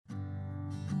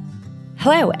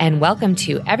Hello, and welcome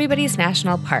to Everybody's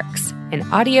National Parks, an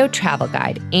audio travel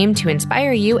guide aimed to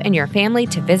inspire you and your family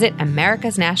to visit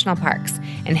America's national parks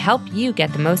and help you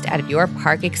get the most out of your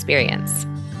park experience.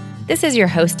 This is your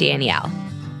host, Danielle.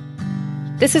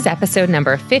 This is episode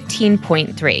number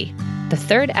 15.3, the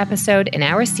third episode in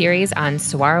our series on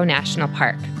Saguaro National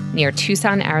Park, near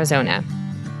Tucson, Arizona.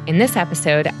 In this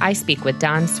episode, I speak with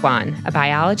Don Swan, a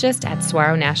biologist at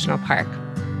Saguaro National Park.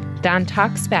 Don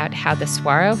talks about how the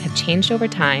saguaro have changed over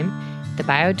time, the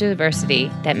biodiversity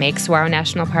that makes Saguaro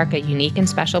National Park a unique and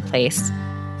special place,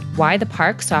 why the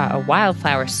park saw a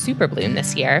wildflower super bloom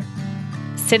this year,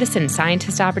 citizen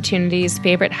scientist opportunities,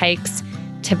 favorite hikes,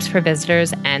 tips for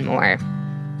visitors, and more.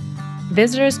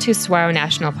 Visitors to Saguaro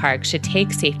National Park should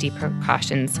take safety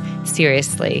precautions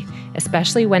seriously,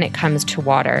 especially when it comes to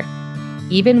water.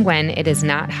 Even when it is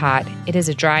not hot, it is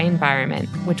a dry environment,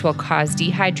 which will cause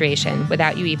dehydration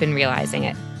without you even realizing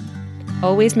it.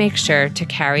 Always make sure to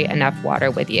carry enough water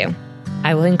with you.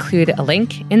 I will include a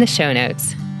link in the show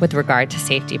notes with regard to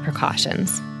safety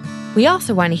precautions. We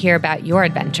also want to hear about your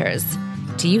adventures.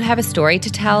 Do you have a story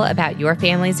to tell about your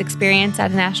family's experience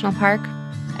at a national park?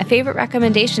 A favorite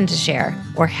recommendation to share,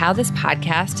 or how this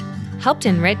podcast helped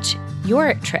enrich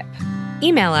your trip?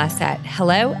 Email us at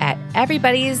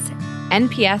hello@everybody'snps.com.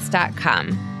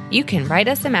 You can write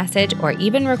us a message or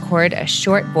even record a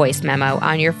short voice memo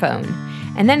on your phone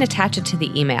and then attach it to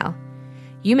the email.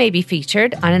 You may be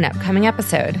featured on an upcoming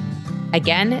episode.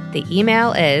 Again, the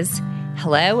email is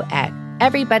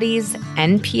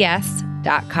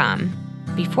hello@everybody'snps.com.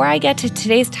 Before I get to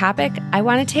today's topic, I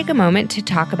want to take a moment to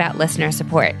talk about listener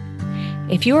support.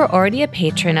 If you are already a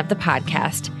patron of the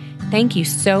podcast, thank you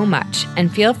so much, and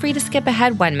feel free to skip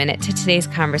ahead 1 minute to today's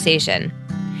conversation.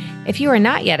 If you are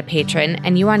not yet a patron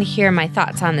and you want to hear my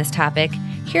thoughts on this topic,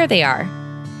 here they are.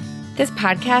 This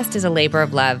podcast is a labor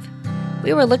of love.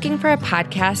 We were looking for a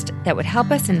podcast that would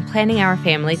help us in planning our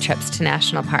family trips to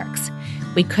national parks.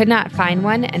 We could not find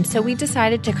one, and so we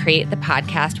decided to create the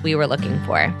podcast we were looking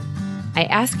for. I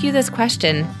ask you this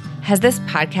question: has this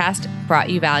podcast brought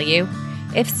you value?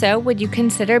 If so, would you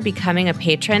consider becoming a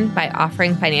patron by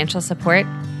offering financial support?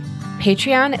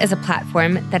 Patreon is a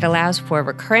platform that allows for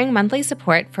recurring monthly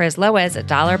support for as low as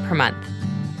 $1 per month.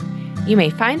 You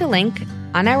may find a link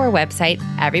on our website,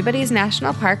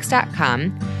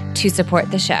 everybody'snationalparks.com, to support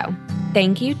the show.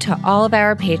 Thank you to all of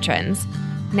our patrons.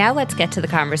 Now let's get to the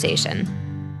conversation.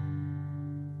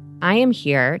 I am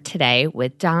here today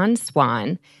with Don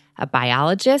Swan, a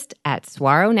biologist at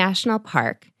Saguaro National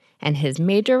Park, and his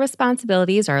major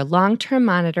responsibilities are long-term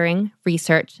monitoring,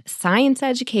 research, science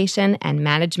education, and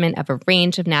management of a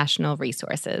range of national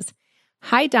resources.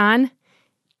 Hi, Don.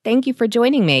 Thank you for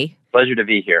joining me. Pleasure to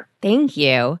be here. Thank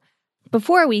you.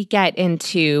 Before we get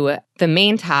into the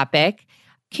main topic,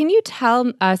 can you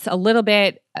tell us a little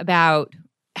bit about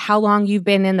how long you've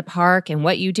been in the park and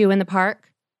what you do in the park?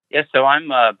 Yes, so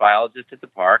I'm a biologist at the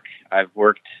park. I've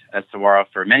worked at Saguaro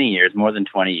for many years, more than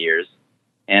 20 years.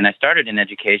 And I started in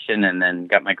education and then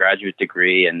got my graduate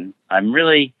degree. And I'm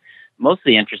really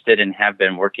mostly interested and have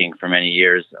been working for many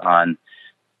years on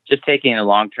just taking a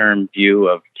long-term view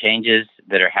of changes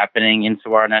that are happening in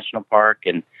Saguaro National Park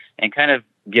and kind of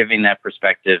giving that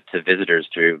perspective to visitors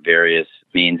through various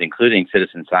means, including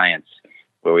citizen science,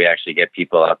 where we actually get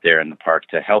people out there in the park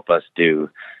to help us do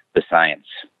the science.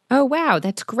 Oh, wow.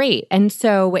 That's great. And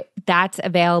so that's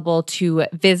available to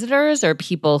visitors or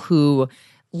people who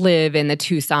live in the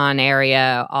Tucson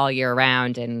area all year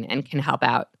round and can help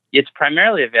out? It's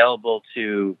primarily available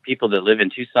to people that live in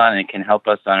Tucson and can help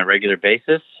us on a regular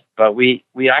basis. But we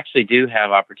actually do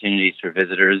have opportunities for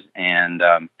visitors, and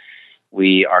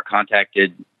we are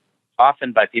contacted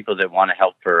often by people that want to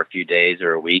help for a few days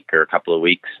or a week or a couple of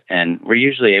weeks. And we're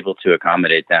usually able to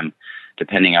accommodate them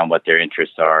depending on what their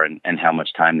interests are and how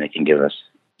much time they can give us.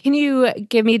 Can you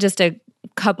give me just a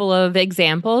couple of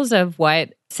examples of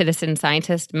what citizen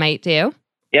scientists might do?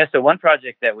 Yeah, so one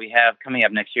project that we have coming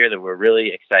up next year that we're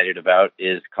really excited about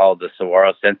is called the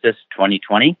Saguaro Census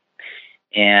 2020.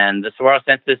 And the Saguaro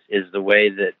Census is the way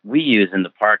that we use in the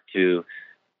park to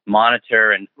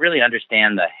monitor and really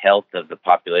understand the health of the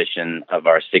population of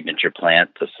our signature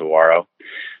plant, the saguaro.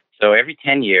 So every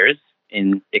 10 years,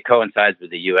 it coincides with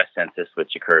the U.S. Census,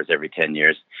 which occurs every 10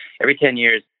 years. Every 10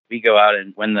 years, we go out,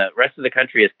 and when the rest of the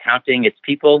country is counting its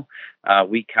people,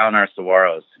 we count our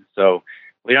saguaros. So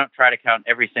we don't try to count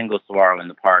every single saguaro in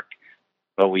the park,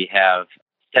 but we have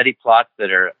study plots that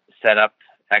are set up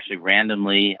actually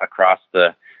randomly across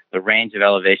the range of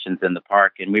elevations in the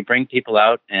park. And we bring people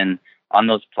out, and on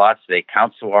those plots, they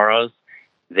count saguaros.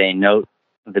 They note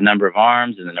the number of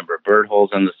arms and the number of bird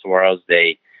holes on the saguaros.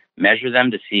 They measure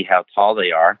them to see how tall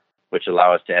they are. which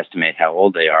allow us to estimate how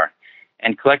old they are,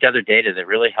 and collect other data that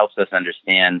really helps us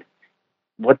understand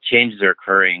what changes are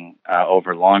occurring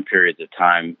over long periods of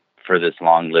time for this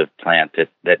long-lived plant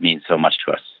that means so much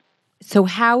to us. So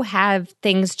how have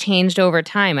things changed over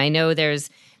time? I know there's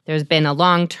been a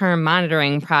long-term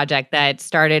monitoring project that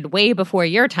started way before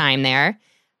your time there.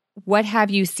 What have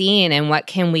you seen and what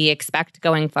can we expect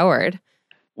going forward?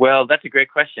 Well, that's a great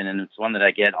question, and it's one that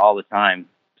I get all the time.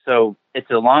 So it's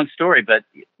a long story, but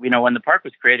when the park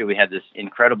was created, we had this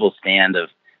incredible stand of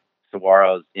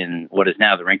saguaros in what is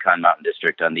now the Rincon Mountain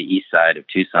District on the east side of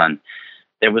Tucson.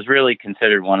 It was really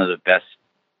considered one of the best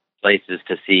places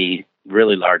to see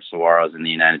really large saguaros in the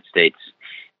United States.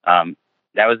 That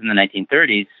was in the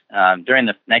 1930s. During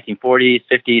the 1940s,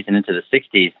 50s, and into the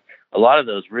 60s, a lot of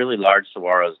those really large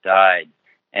saguaros died,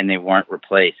 and they weren't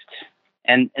replaced.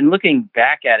 And looking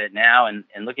back at it now and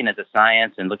looking at the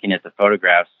science and looking at the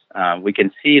photographs, we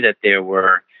can see that there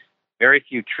were very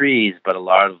few trees, but a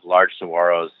lot of large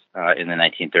saguaros in the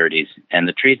 1930s. And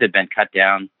the trees had been cut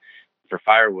down for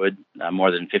firewood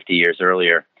more than 50 years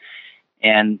earlier.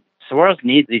 And saguaros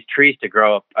need these trees to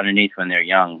grow up underneath when they're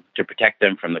young to protect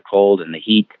them from the cold and the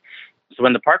heat. So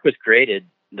when the park was created,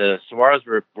 the saguaros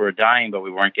were dying, but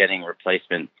we weren't getting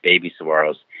replacement baby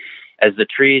saguaros. As the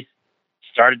trees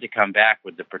started to come back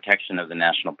with the protection of the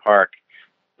national park,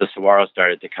 the saguaros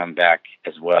started to come back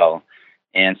as well.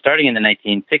 And starting in the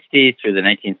 1960s through the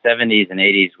 1970s and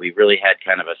 80s, we really had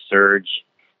kind of a surge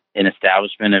in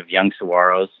establishment of young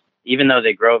saguaros. Even though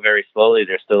they grow very slowly,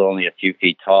 they're still only a few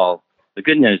feet tall. The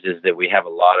good news is that we have a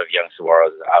lot of young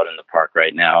saguaros out in the park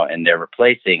right now, and they're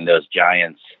replacing those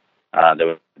giants that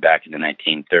were back in the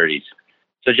 1930s.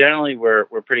 So generally, we're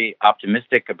pretty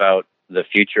optimistic about the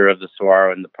future of the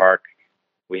saguaro in the park.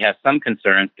 We have some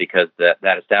concerns because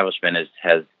that establishment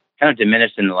has kind of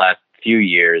diminished in the last few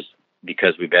years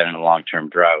because we've been in a long-term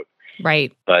drought.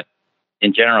 Right. But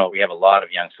in general, we have a lot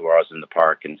of young saguaros in the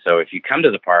park. And so if you come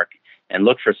to the park and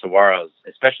look for saguaros,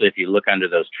 especially if you look under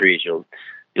those trees, you'll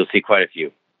see quite a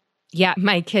few. Yeah,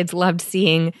 my kids loved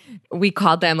seeing, we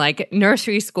called them like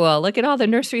nursery school. Look at all the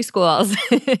nursery schools.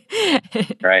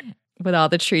 Right. With all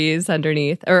the trees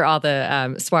underneath, or all the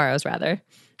saguaros, rather,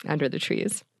 under the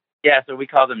trees. Yeah, so we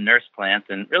call them nurse plants,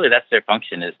 and really that's their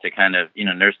function, is to kind of,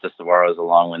 nurse the saguaros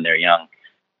along when they're young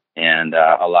and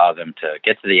allow them to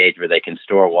get to the age where they can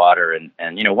store water. And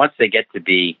once they get to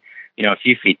be, a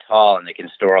few feet tall and they can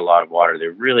store a lot of water,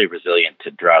 they're really resilient to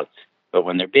droughts. But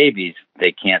when they're babies,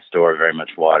 they can't store very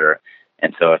much water.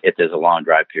 And so if there's a long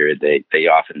dry period, they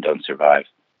often don't survive.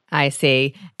 I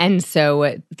see. And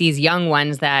so these young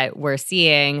ones that we're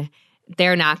seeing,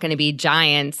 they're not going to be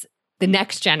giants. The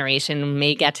next generation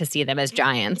may get to see them as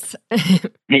giants.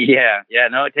 Yeah.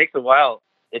 No, it takes a while.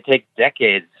 It takes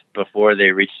decades before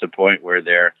they reach the point where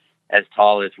they're as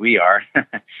tall as we are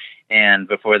and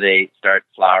before they start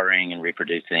flowering and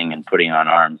reproducing and putting on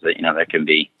arms. That can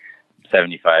be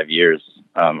 75 years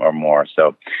or more.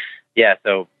 So,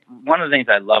 so one of the things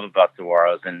I love about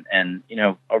saguaros and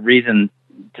a reason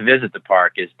to visit the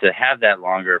park is to have that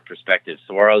longer perspective.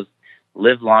 Saguaros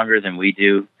live longer than we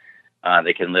do.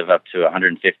 They can live up to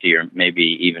 150 or maybe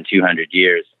even 200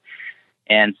 years.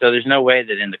 And so there's no way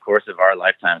that in the course of our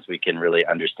lifetimes we can really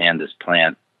understand this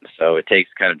plant. So it takes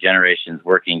kind of generations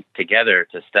working together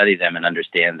to study them and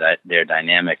understand their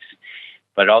dynamics.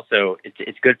 But also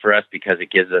it's good for us because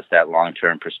it gives us that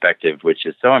long-term perspective, which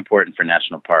is so important for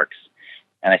national parks.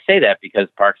 And I say that because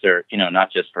parks are,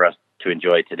 not just for us to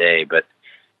enjoy today, but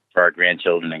for our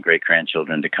grandchildren and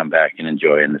great-grandchildren to come back and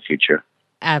enjoy in the future.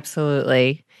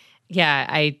 Absolutely. Yeah,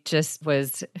 I just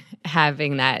was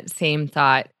having that same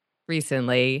thought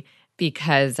recently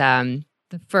because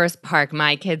the first park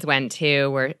my kids went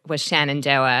to was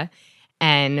Shenandoah,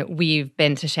 and we've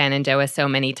been to Shenandoah so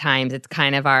many times. It's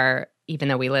kind of our, even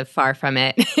though we live far from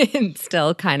it, it's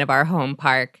still kind of our home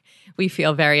park. We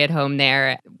feel very at home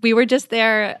there. We were just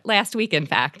there last week, in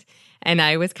fact, and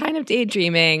I was kind of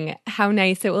daydreaming how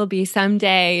nice it will be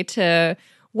someday to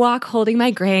walk holding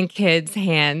my grandkids'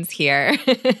 hands here.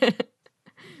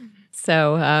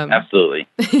 So absolutely.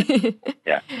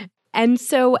 Yeah. And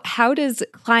so how does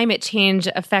climate change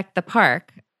affect the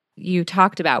park? You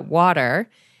talked about water,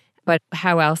 but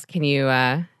how else can you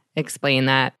explain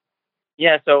that?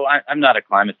 Yeah, so I'm not a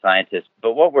climate scientist,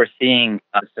 but what we're seeing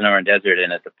in the Sonoran Desert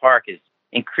and at the park is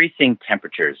increasing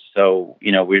temperatures. So,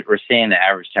 we're seeing the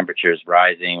average temperatures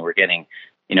rising. We're getting,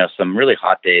 some really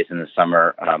hot days in the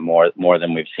summer, more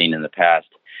than we've seen in the past.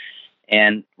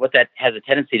 And what that has a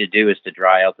tendency to do is to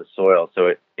dry out the soil. So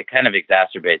it kind of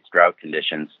exacerbates drought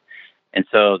conditions. And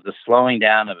so the slowing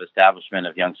down of establishment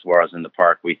of young saguaros in the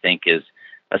park, we think, is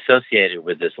associated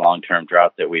with this long-term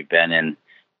drought that we've been in.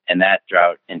 And that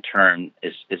drought, in turn,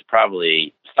 is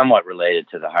probably somewhat related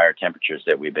to the higher temperatures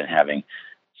that we've been having.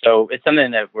 So it's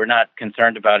something that we're not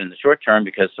concerned about in the short term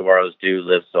because saguaros do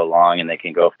live so long and they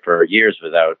can go for years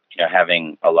without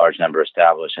having a large number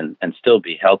established and still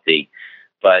be healthy.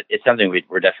 But it's something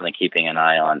we're definitely keeping an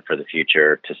eye on for the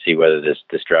future to see whether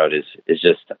this drought is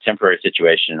just a temporary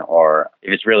situation or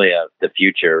if it's really the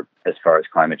future as far as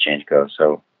climate change goes.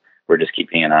 So we're just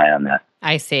keeping an eye on that.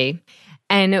 I see.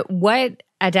 And what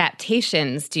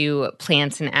adaptations do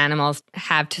plants and animals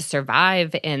have to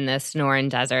survive in the Sonoran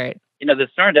Desert? The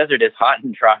Sonoran Desert is hot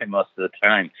and dry most of the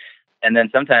time. And then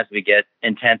sometimes we get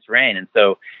intense rain. And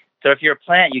so if you're a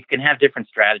plant, you can have different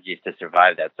strategies to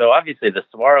survive that. So obviously the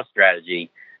saguaro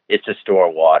strategy is to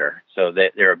store water. So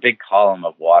they're a big column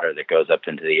of water that goes up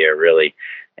into the air, really.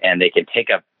 And they can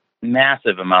take up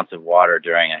massive amounts of water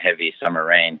during a heavy summer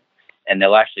rain. And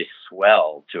they'll actually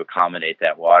swell to accommodate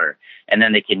that water. And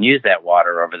then they can use that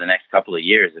water over the next couple of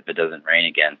years if it doesn't rain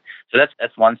again. So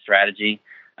that's one strategy.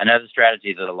 Another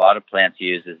strategy that a lot of plants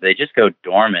use is they just go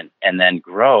dormant and then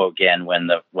grow again when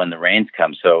the rains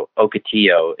come. So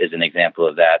ocotillo is an example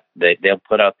of that. They'll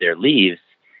put out their leaves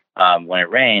when it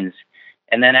rains,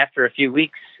 and then after a few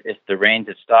weeks, if the rains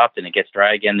have stopped and it gets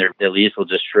dry again, their leaves will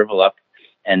just shrivel up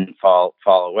and fall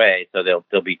away. So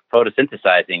they'll be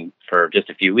photosynthesizing for just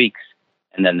a few weeks,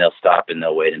 and then they'll stop and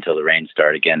they'll wait until the rains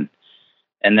start again.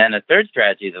 And then a third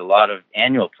strategy that a lot of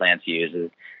annual plants use is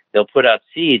they'll put out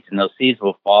seeds, and those seeds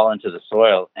will fall into the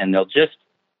soil, and they'll just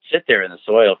sit there in the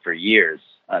soil for years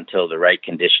until the right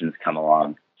conditions come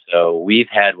along. So we've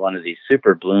had one of these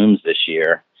super blooms this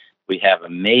year. We have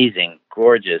amazing,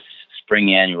 gorgeous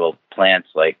spring annual plants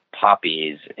like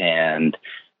poppies and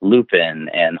lupin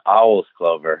and owl's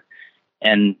clover.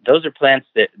 And those are plants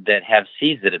that have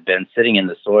seeds that have been sitting in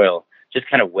the soil, just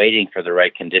kind of waiting for the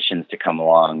right conditions to come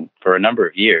along for a number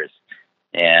of years.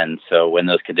 And so when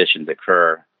those conditions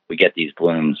occur, we get these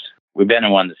blooms. We've been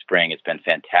in one this spring. It's been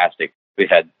fantastic. We've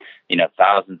had,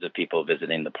 thousands of people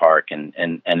visiting the park, and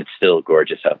it's still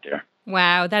gorgeous out there.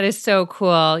 Wow, that is so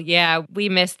cool. Yeah, we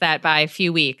missed that by a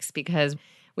few weeks because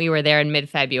we were there in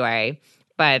mid-February.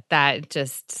 But that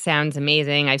just sounds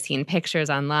amazing. I've seen pictures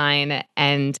online,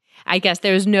 and I guess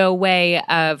there's no way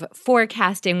of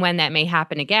forecasting when that may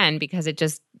happen again because it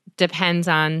just depends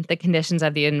on the conditions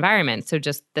of the environment. So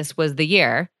just this was the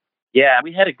year. Yeah,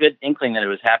 we had a good inkling that it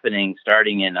was happening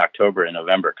starting in October and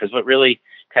November, because what really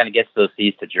kind of gets those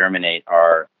seeds to germinate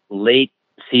are late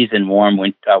season warm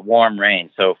rain.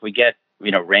 So if we get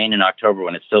rain in October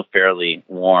when it's still fairly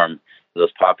warm,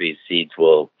 those poppy seeds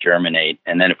will germinate.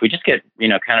 And then if we just get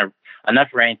kind of enough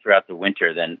rain throughout the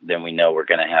winter, then we know we're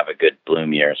going to have a good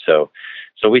bloom year. So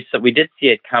we did see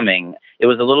it coming. It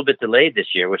was a little bit delayed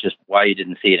this year, which is why you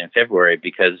didn't see it in February,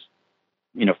 because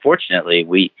fortunately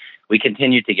we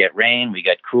continued to get rain, we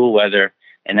got cool weather,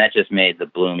 and that just made the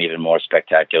bloom even more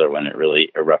spectacular when it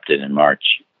really erupted in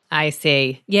March. I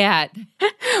see. Yeah.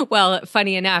 Well,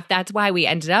 funny enough, that's why we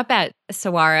ended up at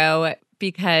Saguaro,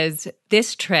 because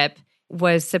this trip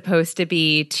was supposed to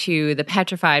be to the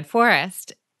Petrified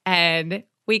Forest, and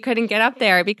we couldn't get up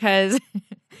there because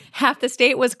half the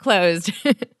state was closed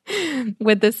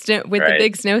with the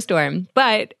big snowstorm.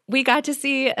 But we got to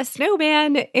see a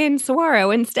snowman in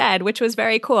Saguaro instead, which was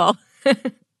very cool.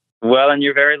 Well, and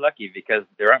you're very lucky because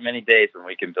there aren't many days when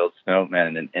we can build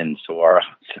snowmen in Saguaro.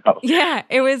 So yeah,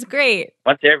 it was great.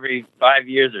 Once every 5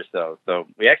 years or so. So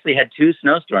we actually had 2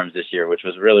 snowstorms this year, which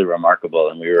was really remarkable,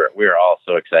 and we were all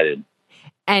so excited.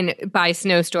 And by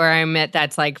snowstorm,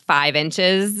 that's like 5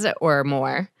 inches or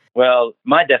more. Well,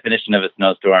 my definition of a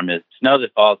snowstorm is snow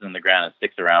that falls on the ground and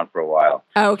sticks around for a while.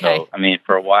 Okay. So,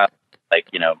 for a while,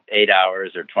 8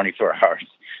 hours or 24 hours.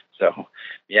 So,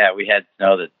 yeah, we had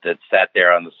snow that sat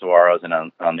there on the saguaros and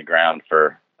on the ground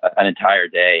for an entire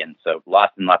day. And so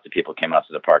lots and lots of people came out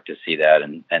to the park to see that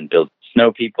and build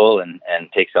snow people and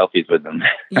take selfies with them.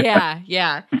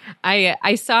 Yeah.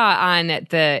 I saw on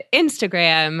the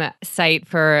Instagram site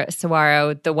for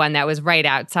Saguaro, the one that was right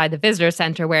outside the visitor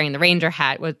center wearing the ranger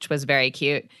hat, which was very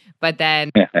cute. But then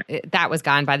that was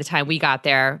gone by the time we got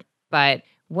there. But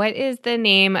what is the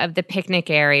name of the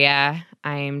picnic area?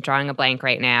 I'm drawing a blank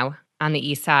right now on the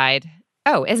east side.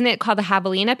 Oh, isn't it called the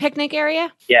Javelina picnic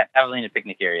area? Yeah, Javelina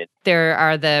picnic area. There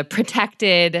are the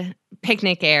protected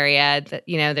picnic area.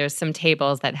 There's some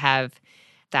tables that have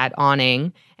that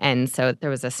awning. And so there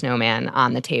was a snowman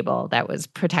on the table that was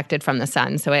protected from the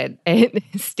sun. So it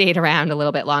stayed around a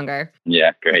little bit longer.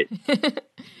 Yeah, great.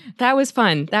 That was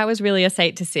fun. That was really a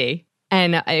sight to see.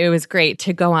 And it was great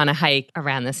to go on a hike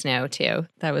around the snow, too.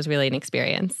 That was really an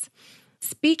experience.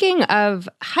 Speaking of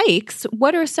hikes,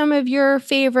 what are some of your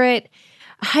favorite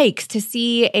hikes to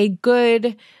see a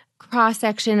good cross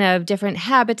section of different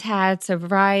habitats, a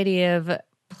variety of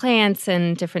plants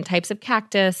and different types of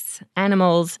cactus,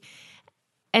 animals?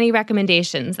 Any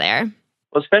recommendations there?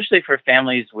 Well, especially for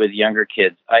families with younger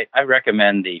kids, I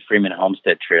recommend the Freeman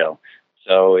Homestead Trail.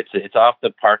 So it's off the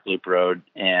Park Loop Road,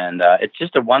 and it's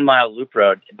just a 1 mile loop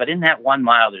road. But in that 1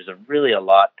 mile, there's really a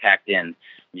lot packed in.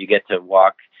 You get to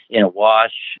walk in a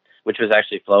wash, which was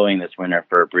actually flowing this winter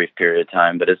for a brief period of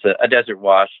time, but it's a desert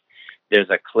wash. There's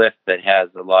a cliff that has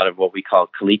a lot of what we call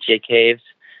caliche caves,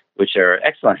 which are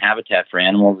excellent habitat for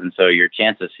animals, and so your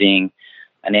chance of seeing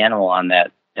an animal on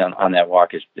that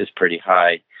walk is pretty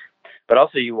high. But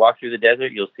also, you walk through the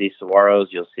desert, you'll see saguaros,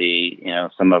 you'll see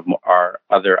some of our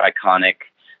other iconic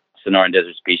Sonoran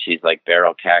desert species like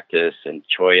barrel cactus and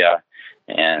cholla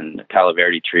and palo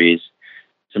verde trees.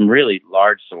 Some really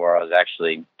large saguaros,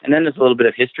 actually. And then there's a little bit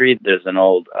of history. There's an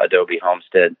old adobe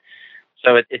homestead.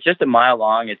 So it's just a mile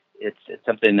long. It's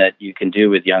something that you can do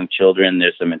with young children.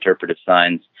 There's some interpretive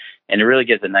signs, and it really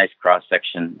gives a nice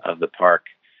cross-section of the park.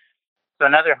 So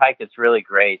another hike that's really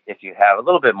great if you have a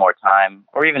little bit more time,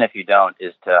 or even if you don't,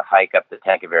 is to hike up the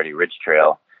Tanque Verde Ridge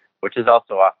Trail, which is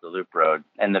also off the Loop Road.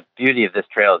 And the beauty of this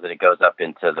trail is that it goes up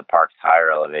into the park's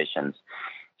higher elevations.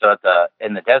 So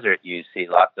in the desert, you see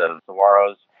lots of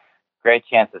saguaros, great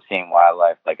chance of seeing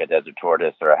wildlife like a desert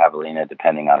tortoise or a javelina,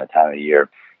 depending on the time of year.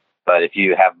 But if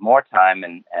you have more time,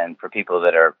 and for people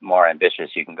that are more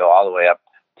ambitious, you can go all the way up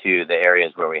to the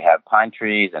areas where we have pine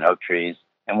trees and oak trees.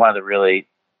 And one of the really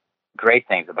great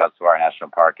things about Saguaro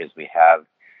National Park is we have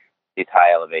these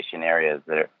high elevation areas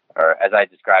that are, as I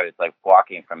describe it, it's like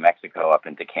walking from Mexico up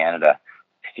into Canada.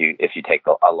 If you take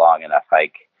a long enough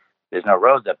hike, there's no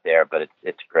roads up there, but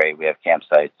it's great. We have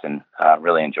campsites and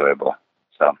really enjoyable.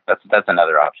 So that's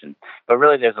another option. But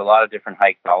really, there's a lot of different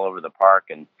hikes all over the park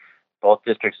and both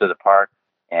districts of the park.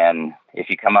 And if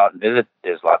you come out and visit,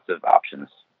 there's lots of options.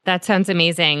 That sounds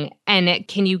amazing. And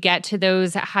can you get to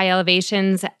those high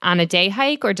elevations on a day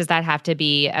hike, or does that have to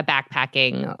be a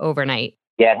backpacking overnight?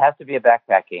 Yeah, it has to be a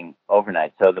backpacking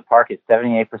overnight. So the park is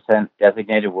 78%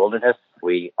 designated wilderness.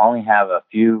 We only have a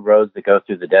few roads that go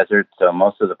through the desert, so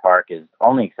most of the park is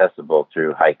only accessible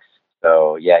through hikes.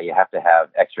 So yeah, you have to have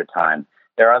extra time.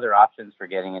 There are other options for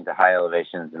getting into high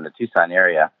elevations in the Tucson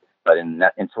area, but in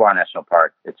Saguaro National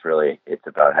Park, it's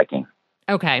about hiking.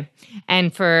 Okay.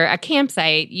 And for a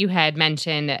campsite, you had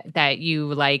mentioned that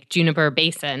you like Juniper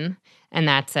Basin, and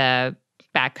that's a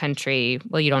backcountry.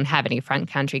 Well, you don't have any front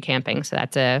country camping, so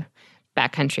that's a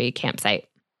backcountry campsite.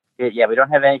 Yeah, we don't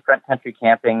have any front country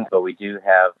camping, but we do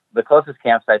have the closest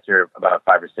campsites are about a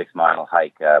 5 or 6 mile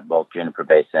hike, both Juniper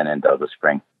Basin and Douglas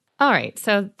Spring. All right.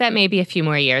 So that may be a few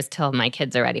more years till my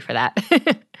kids are ready for that.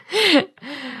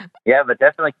 Yeah, but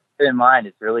definitely keep it in mind.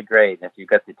 It's really great. And if you've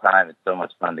got the time, it's so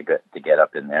much fun to get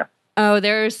up in there. Oh,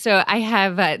 I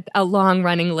have a long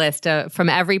running list from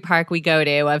every park we go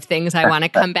to of things I want to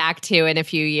come back to in a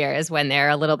few years when they're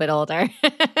a little bit older.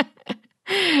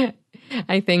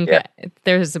 I think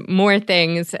there's more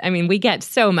things. I mean, we get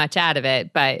so much out of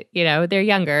it, but, they're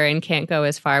younger and can't go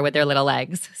as far with their little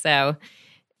legs. So,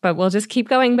 but we'll just keep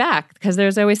going back because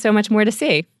there's always so much more to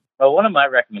see. Well, one of my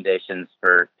recommendations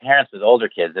for parents with older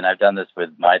kids, and I've done this with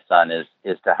my son, is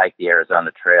to hike the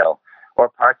Arizona Trail or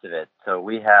parts of it. So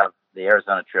we have the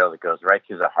Arizona Trail that goes right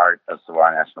through the heart of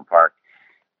Saguaro National Park.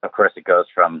 Of course, it goes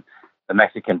from the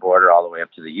Mexican border all the way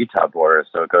up to the Utah border,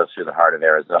 so it goes through the heart of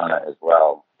Arizona as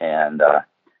well. And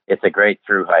it's a great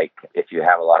through hike if you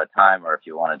have a lot of time or if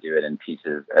you want to do it in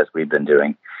pieces, as we've been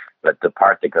doing. But the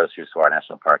part that goes through Saguaro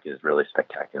National Park is really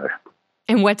spectacular.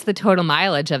 And what's the total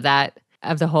mileage of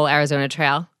the whole Arizona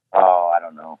Trail? Oh, I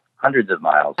don't know. Hundreds of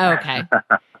miles. Okay.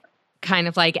 Kind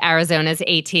of like Arizona's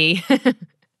AT,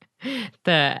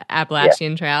 the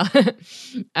Appalachian Trail.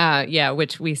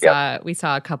 Which we saw. We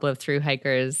saw a couple of through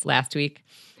hikers last week.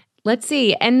 Let's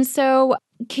see. And so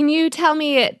can you tell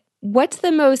me what's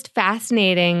the most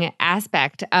fascinating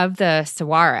aspect of the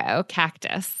saguaro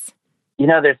cactus?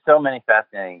 There's so many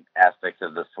fascinating aspects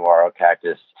of the saguaro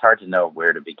cactus. It's hard to know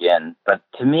where to begin. But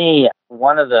to me,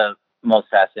 one of the most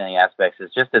fascinating aspects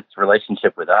is just its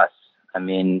relationship with us. I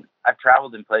mean, I've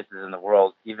traveled in places in the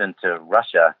world, even to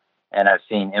Russia, and I've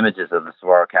seen images of the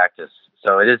saguaro cactus.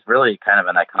 So it is really kind of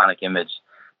an iconic image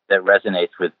that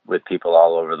resonates with people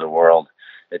all over the world.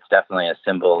 It's definitely a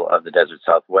symbol of the desert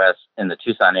Southwest. In the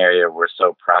Tucson area, we're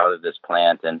so proud of this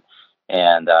plant, and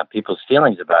people's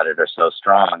feelings about it are so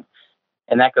strong.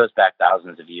 And that goes back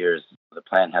thousands of years. The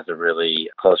plant has a really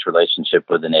close relationship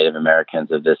with the Native Americans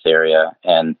of this area,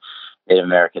 and Native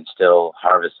Americans still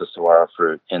harvest the saguaro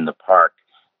fruit in the park.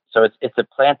 So it's a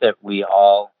plant that we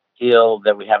all feel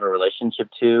that we have a relationship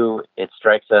to. It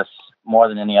strikes us more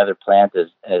than any other plant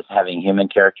as having human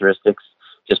characteristics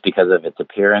just because of its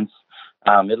appearance.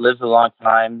 It lives a long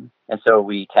time, and so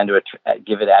we tend to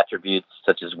give it attributes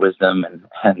such as wisdom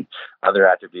and other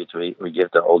attributes we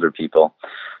give to older people.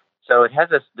 So it has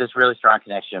this really strong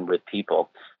connection with people,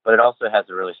 but it also has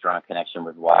a really strong connection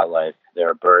with wildlife. There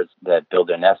are birds that build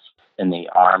their nests in the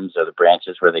arms or the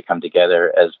branches where they come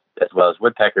together, as well as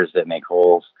woodpeckers that make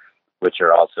holes, which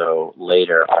are also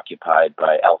later occupied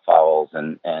by elf owls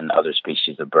and other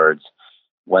species of birds.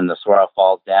 When the saguaro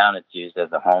falls down, it's used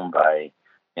as a home by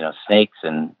snakes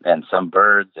and some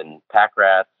birds and pack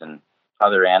rats and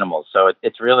other animals. So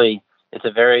it's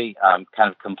a very kind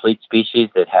of complete species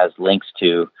that has links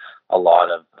to a lot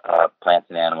of plants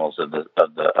and animals of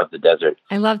the desert.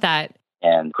 I love that.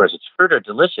 And of course, its fruit are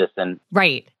delicious and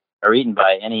right. are eaten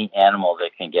by any animal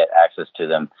that can get access to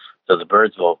them. So the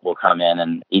birds will come in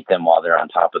and eat them while they're on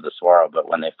top of the saguaro, but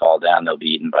when they fall down, they'll be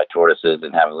eaten by tortoises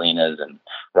and javelinas and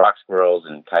rock squirrels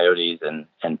and coyotes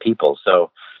and people.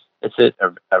 So it's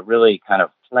a really kind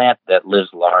of plant that lives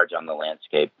large on the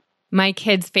landscape. My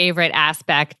kids' favorite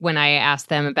aspect when I asked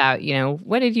them about,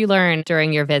 what did you learn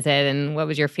during your visit and what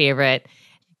was your favorite?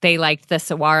 They liked the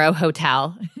Saguaro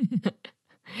Hotel.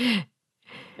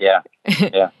 Yeah.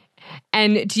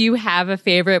 And do you have a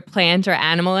favorite plant or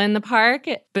animal in the park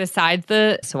besides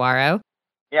the saguaro?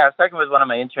 Yeah, I was talking with one of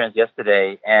my interns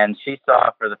yesterday, and she saw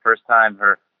for the first time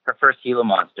her first Gila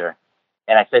monster.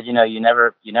 And I said, you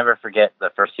never forget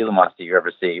the first Gila monster you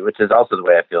ever see, which is also the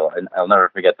way I feel. And I'll never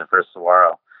forget the first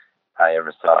saguaro I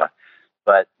ever saw.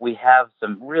 But we have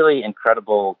some really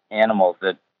incredible animals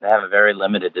that have a very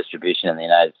limited distribution in the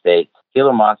United States.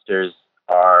 Gila monsters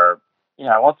are,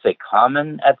 I won't say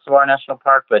common at Saguaro National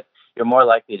Park, but you're more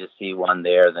likely to see one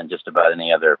there than just about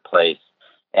any other place.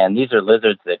 And these are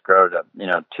lizards that grow to,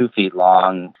 2 feet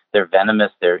long. They're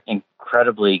venomous. They're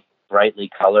incredibly brightly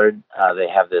colored. They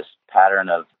have this pattern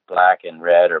of black and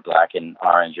red or black and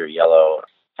orange or yellow,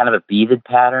 kind of a beaded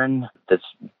pattern that's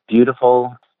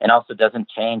beautiful and also doesn't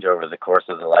change over the course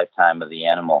of the lifetime of the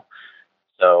animal.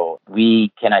 So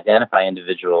we can identify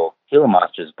individual Gila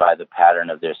monsters by the pattern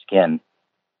of their skin.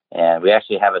 And we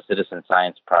actually have a citizen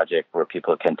science project where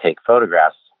people can take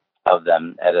photographs of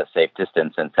them at a safe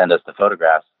distance and send us the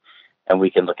photographs. And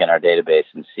we can look in our database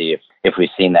and see if we've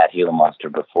seen that Gila monster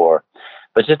before.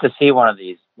 But just to see one of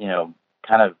these,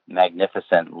 kind of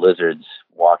magnificent lizards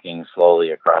walking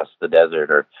slowly across the desert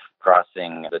or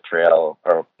crossing the trail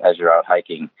or as you're out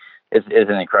hiking is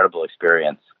an incredible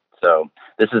experience. So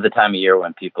this is the time of year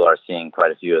when people are seeing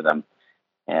quite a few of them.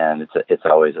 And it's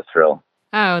always a thrill.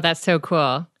 Oh, that's so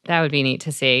cool. That would be neat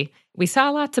to see. We saw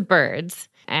lots of birds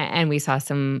and we saw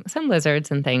some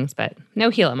lizards and things, but no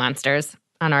Gila monsters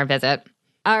on our visit.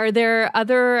 Are there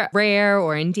other rare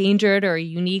or endangered or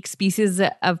unique species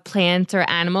of plants or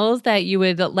animals that you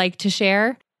would like to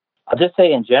share? I'll just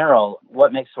say in general,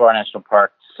 what makes Saguaro National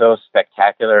Park so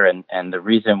spectacular and the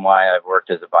reason why I've worked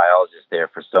as a biologist there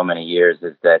for so many years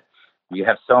is that you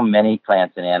have so many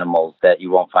plants and animals that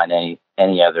you won't find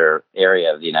any other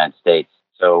area of the United States.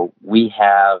 So we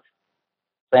have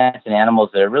plants and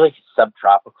animals that are really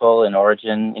subtropical in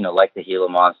origin, like the Gila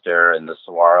monster and the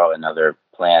saguaro and other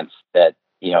plants that,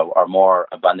 are more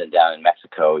abundant down in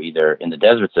Mexico, either in the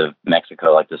deserts of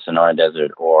Mexico, like the Sonoran Desert,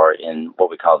 or in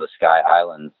what we call the Sky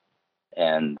Islands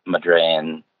and Madre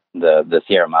and the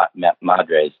Sierra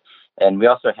Madres. And we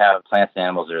also have plants and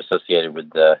animals that are associated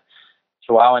with the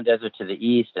Chihuahuan Desert to the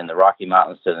east and the Rocky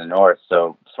Mountains to the north.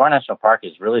 So Saguaro National Park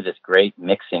is really this great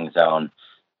mixing zone.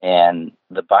 And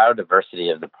the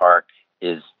biodiversity of the park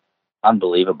is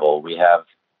unbelievable. We have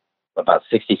about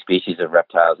 60 species of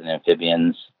reptiles and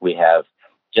amphibians. We have,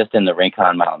 just in the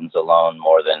Rincon Mountains alone,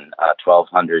 more than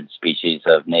 1,200 species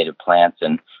of native plants,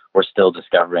 and we're still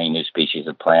discovering new species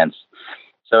of plants.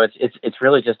 So it's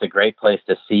really just a great place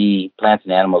to see plants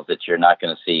and animals that you're not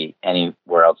going to see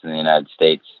anywhere else in the United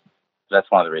States. That's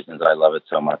one of the reasons I love it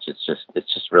so much. It's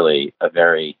just really a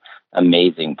very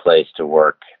amazing place to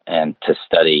work and to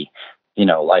study,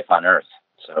 life on Earth.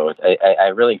 So I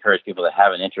really encourage people that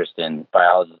have an interest in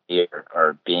biology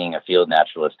or being a field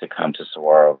naturalist to come to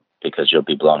Saguaro because you'll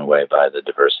be blown away by the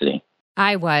diversity.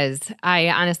 I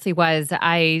honestly was.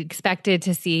 I expected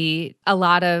to see a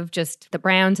lot of just the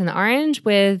browns and the orange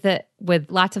with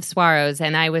lots of saguaros,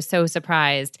 and I was so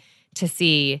surprised to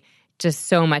see just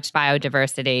so much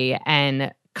biodiversity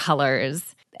and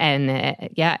colors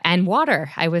and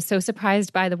water. I was so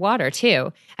surprised by the water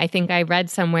too. I think I read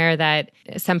somewhere that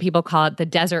some people call it the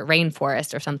desert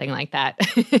rainforest or something like that.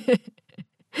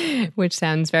 which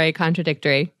sounds very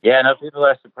contradictory. Yeah, no, people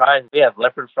are surprised. We have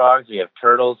leopard frogs, we have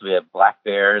turtles, we have black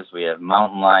bears, we have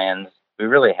mountain lions. We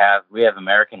have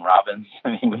American robins.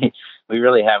 I mean, we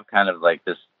really have kind of like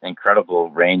this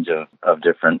incredible range of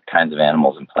different kinds of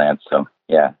animals and plants. So,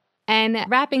 yeah. And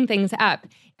wrapping things up,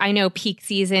 I know peak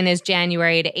season is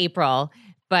January to April,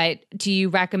 but do you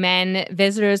recommend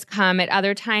visitors come at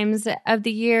other times of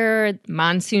the year,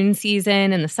 monsoon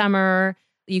season in the summer?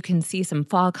 You can see some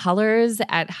fall colors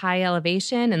at high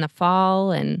elevation in the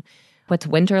fall. And what's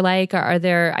winter like? Are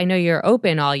there, I know you're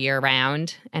open all year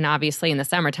round, and obviously in the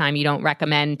summertime, you don't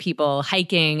recommend people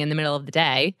hiking in the middle of the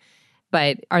day.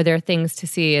 But are there things to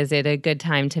see? Is it a good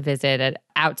time to visit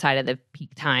outside of the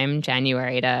peak time,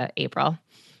 January to April?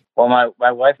 Well,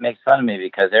 my wife makes fun of me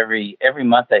because every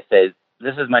month I say,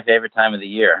 this is my favorite time of the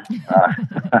year.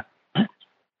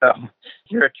 So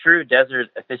if you're a true desert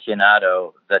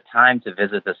aficionado, the time to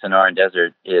visit the Sonoran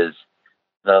Desert is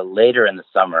the later in the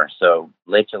summer. So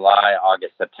late July,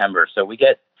 August, September. So we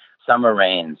get summer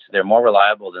rains. They're more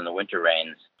reliable than the winter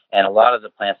rains. And a lot of the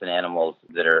plants and animals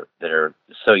that are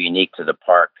so unique to the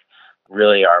park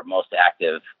really are most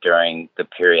active during the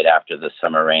period after the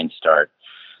summer rains start.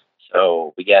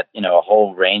 So we get, a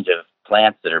whole range of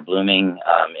plants that are blooming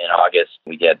in August.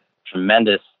 We get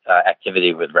tremendous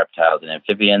activity with reptiles and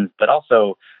amphibians, but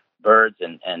also birds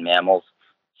and mammals.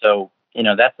 So,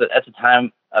 that's a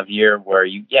time of year where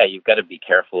you've got to be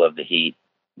careful of the heat.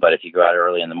 But if you go out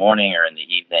early in the morning or in the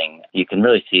evening, you can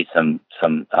really see some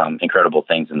incredible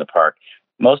things in the park.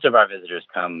 Most of our visitors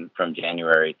come from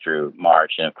January through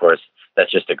March, and of course,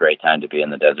 that's just a great time to be in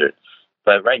the desert.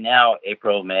 But right now,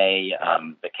 April, May,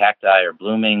 the cacti are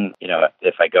blooming.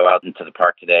 If I go out into the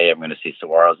park today, I'm going to see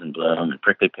saguaros in bloom and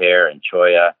prickly pear and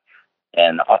cholla.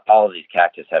 And all of these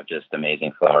cactus have just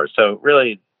amazing flowers. So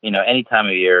really, any time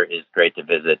of year is great to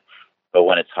visit. But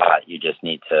when it's hot, you just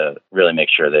need to really make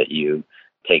sure that you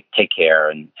take care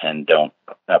and don't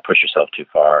push yourself too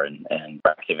far and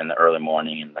active in the early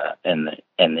morning and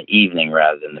the evening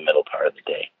rather than the middle part of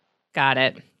the day. Got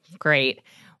it. Great.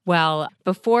 Well,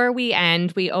 before we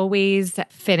end, we always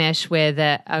finish with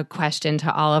a question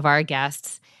to all of our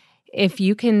guests. If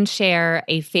you can share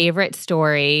a favorite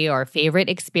story or favorite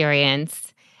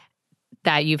experience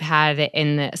that you've had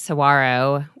in the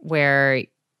saguaro where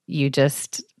you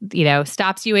just,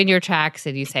 stops you in your tracks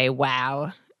and you say,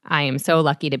 wow, I am so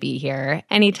lucky to be here.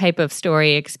 Any type of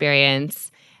story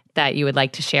experience that you would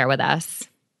like to share with us?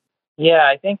 Yeah,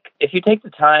 I think if you take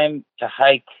the time to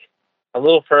hike a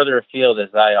little further afield,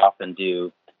 as I often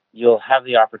do, you'll have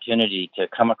the opportunity to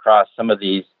come across some of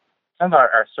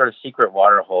our sort of secret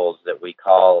water holes that we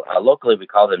call, locally we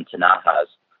call them tinajas.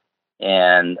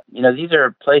 And, these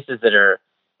are places that are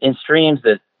in streams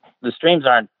that the streams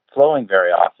aren't flowing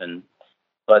very often,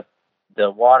 but the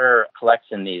water collects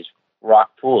in these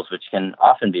rock pools, which can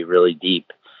often be really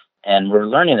deep. And we're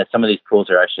learning that some of these pools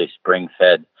are actually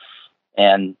spring-fed.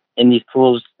 And in these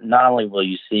pools, not only will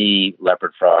you see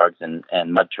leopard frogs and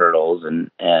mud turtles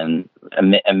and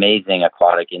amazing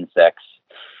aquatic insects,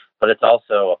 but it's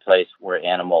also a place where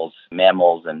animals,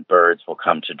 mammals, and birds will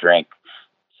come to drink.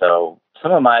 So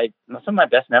some of my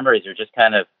best memories are just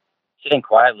kind of sitting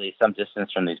quietly some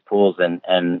distance from these pools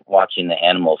and watching the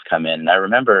animals come in. And I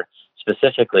remember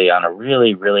specifically on a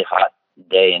really, really hot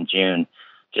day in June,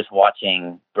 just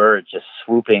watching birds just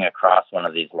swooping across one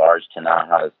of these large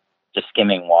tinajas, just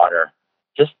skimming water.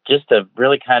 Just a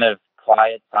really kind of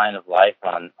quiet sign of life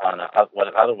on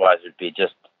what otherwise would be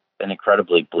just an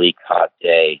incredibly bleak, hot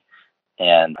day.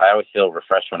 And I always feel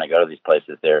refreshed when I go to these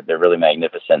places. They're really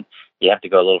magnificent. You have to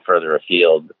go a little further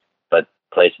afield, but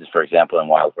places, for example, in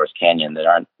Wild Horse Canyon that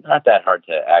aren't that hard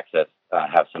to access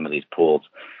have some of these pools.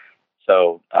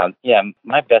 So,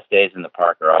 my best days in the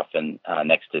park are often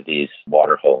next to these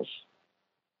water holes.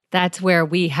 That's where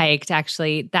we hiked,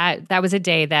 actually. That was a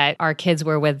day that our kids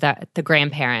were with the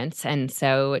grandparents. And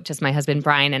so just my husband,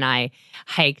 Brian, and I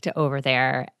hiked over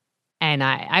there. And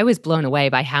I was blown away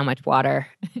by how much water.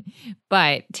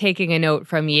 But taking a note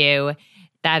from you,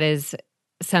 that is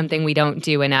something we don't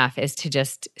do enough, is to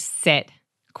just sit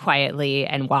quietly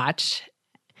and watch.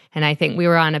 And I think we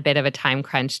were on a bit of a time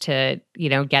crunch to,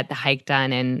 get the hike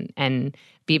done and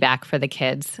be back for the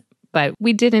kids. But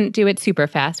we didn't do it super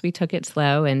fast. We took it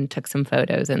slow and took some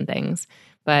photos and things.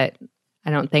 But I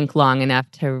don't think long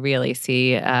enough to really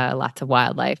see lots of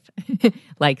wildlife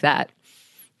like that.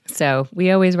 So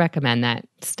we always recommend that.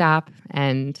 Stop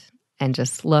and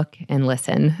just look and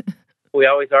listen. We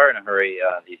always are in a hurry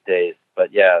these days.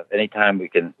 But yeah, anytime we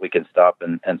can stop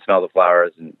and smell the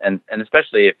flowers. And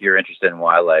especially if you're interested in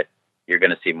wildlife, you're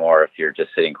going to see more if you're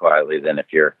just sitting quietly than if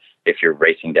you're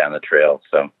racing down the trail.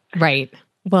 So Right.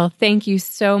 Well, thank you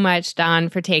so much, Don,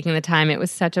 for taking the time. It was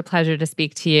such a pleasure to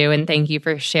speak to you, and thank you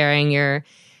for sharing your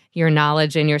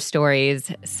knowledge and your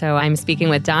stories. So I'm speaking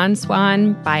with Don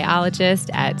Swan, biologist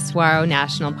at Saguaro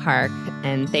National Park,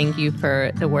 and thank you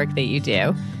for the work that you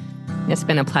do. It's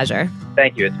been a pleasure.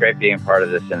 Thank you. It's great being a part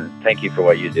of this, and thank you for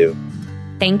what you do.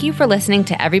 Thank you for listening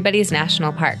to Everybody's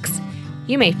National Parks.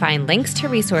 You may find links to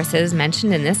resources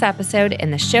mentioned in this episode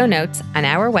in the show notes on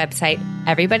our website,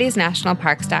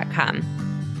 everybodysnationalparks.com.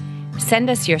 Send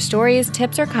us your stories,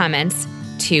 tips, or comments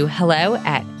to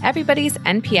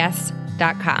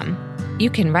hello@everybodysnps.com. You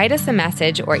can write us a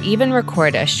message or even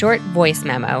record a short voice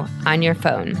memo on your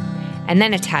phone and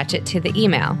then attach it to the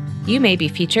email. You may be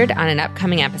featured on an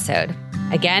upcoming episode.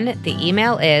 Again, the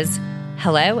email is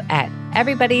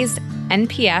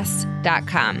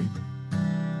hello@everybodysnps.com.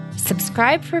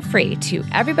 Subscribe for free to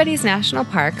Everybody's National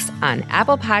Parks on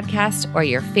Apple Podcasts or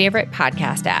your favorite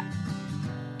podcast app.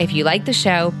 If you like the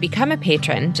show, become a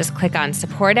patron. Just click on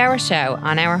Support Our Show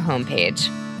on our homepage,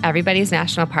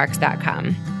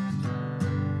 everybodysnationalparks.com.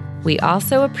 We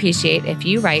also appreciate if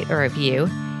you write a review,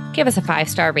 give us a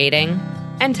 5-star rating,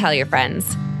 and tell your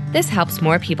friends. This helps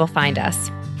more people find us.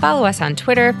 Follow us on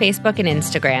Twitter, Facebook, and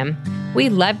Instagram. We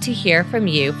love to hear from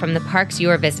you from the parks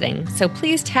you are visiting, so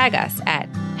please tag us at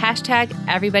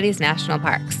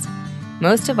 #EverybodysNationalParks.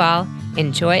 Most of all,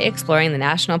 enjoy exploring the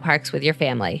national parks with your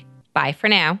family. Bye for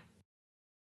now.